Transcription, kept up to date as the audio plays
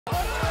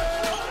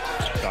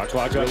Shot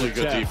clock really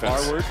good 10.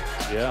 defense. Harward,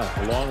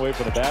 yeah, a long way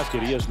from the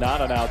basket. He is not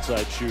an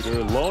outside shooter.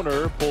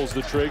 Lohner pulls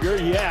the trigger.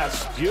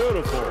 Yes,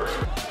 beautiful.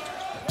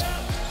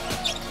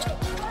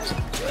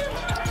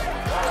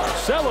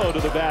 Cello to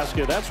the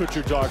basket. That's what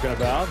you're talking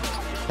about.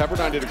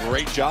 Pepperdine did a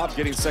great job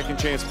getting second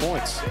chance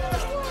points.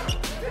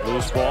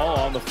 Loose ball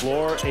on the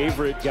floor.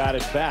 Averett got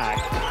it back.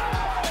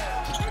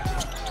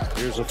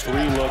 Here's a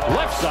three look.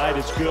 Left side,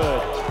 it's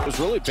good. It was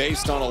really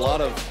based on a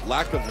lot of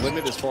lack of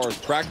limit as far as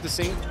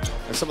practicing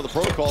and some of the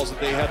protocols that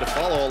they had to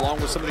follow,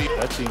 along with some of the...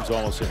 That seems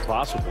almost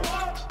impossible.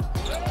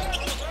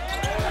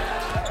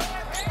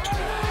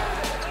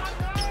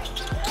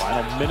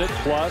 Final minute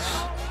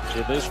plus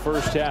in this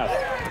first half.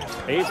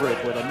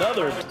 Averett with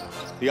another.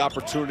 The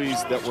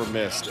opportunities that were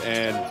missed,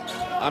 and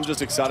I'm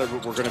just excited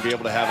that we're going to be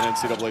able to have an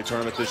NCAA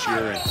tournament this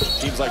year, and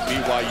teams like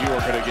BYU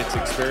are going to get to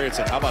experience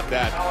it. How about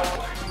that?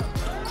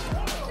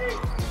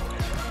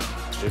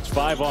 It's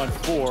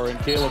 5-on-4, and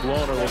Caleb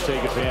Lohner will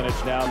take advantage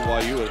now.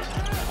 BYU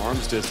at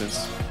arm's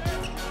distance.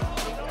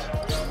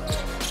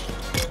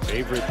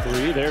 Averett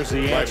three. There's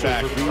the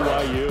answer for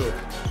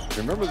BYU.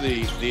 Remember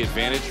the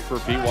advantage for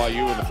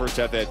BYU in the first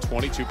half? They had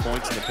 22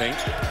 points in the paint.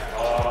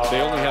 They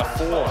only have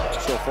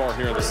 4 so far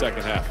here in the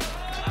second half.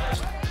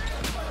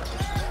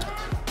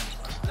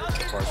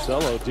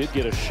 Barcelo did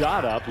get a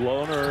shot up.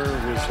 Lohner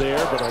was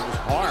there, but it was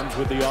Harms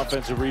with the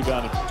offensive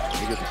rebound.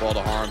 He gets the ball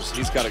to Harms.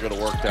 He's got to go to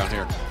work down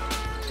here.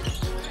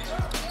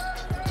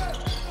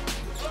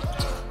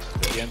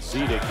 Against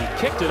Zedek.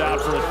 He kicked it out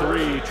for a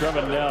three.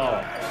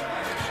 Tremonell.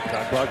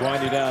 Shot clock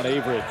winding down.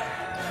 Averett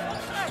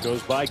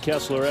goes by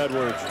Kessler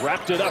Edwards.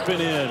 Wrapped it up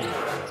and in.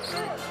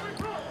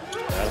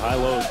 That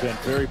high-low has been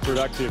very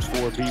productive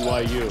for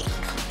BYU.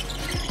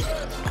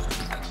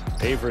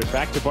 Averett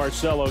back to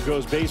Barcelo,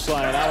 goes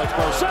baseline. Alex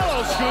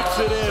Barcelo scoops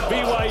it in.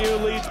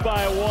 BYU leads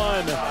by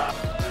 1.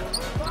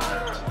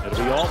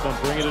 It'll be Altman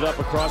bringing it up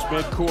across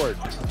midcourt.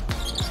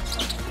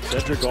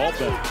 Cedric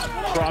Altman,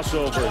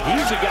 crossover.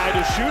 He's a guy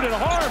to shoot, and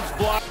Harms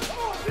block.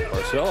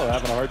 Barcelo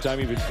having a hard time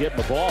even getting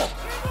the ball.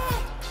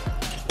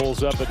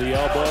 Pulls up at the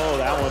elbow.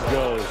 That one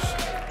goes.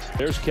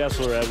 There's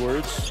Kessler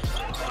Edwards.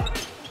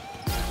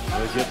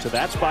 We'll get to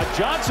that spot.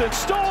 Johnson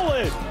stole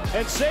it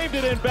and saved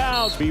it in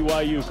bounds.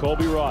 BYU,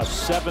 Colby Ross,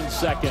 7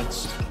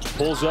 seconds.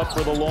 Pulls up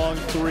for the long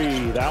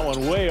three. That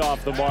one way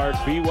off the mark.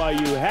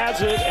 BYU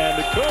has it, and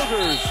the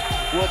Cougars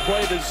will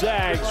play the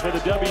Zags for the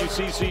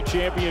WCC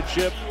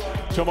Championship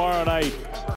tomorrow night.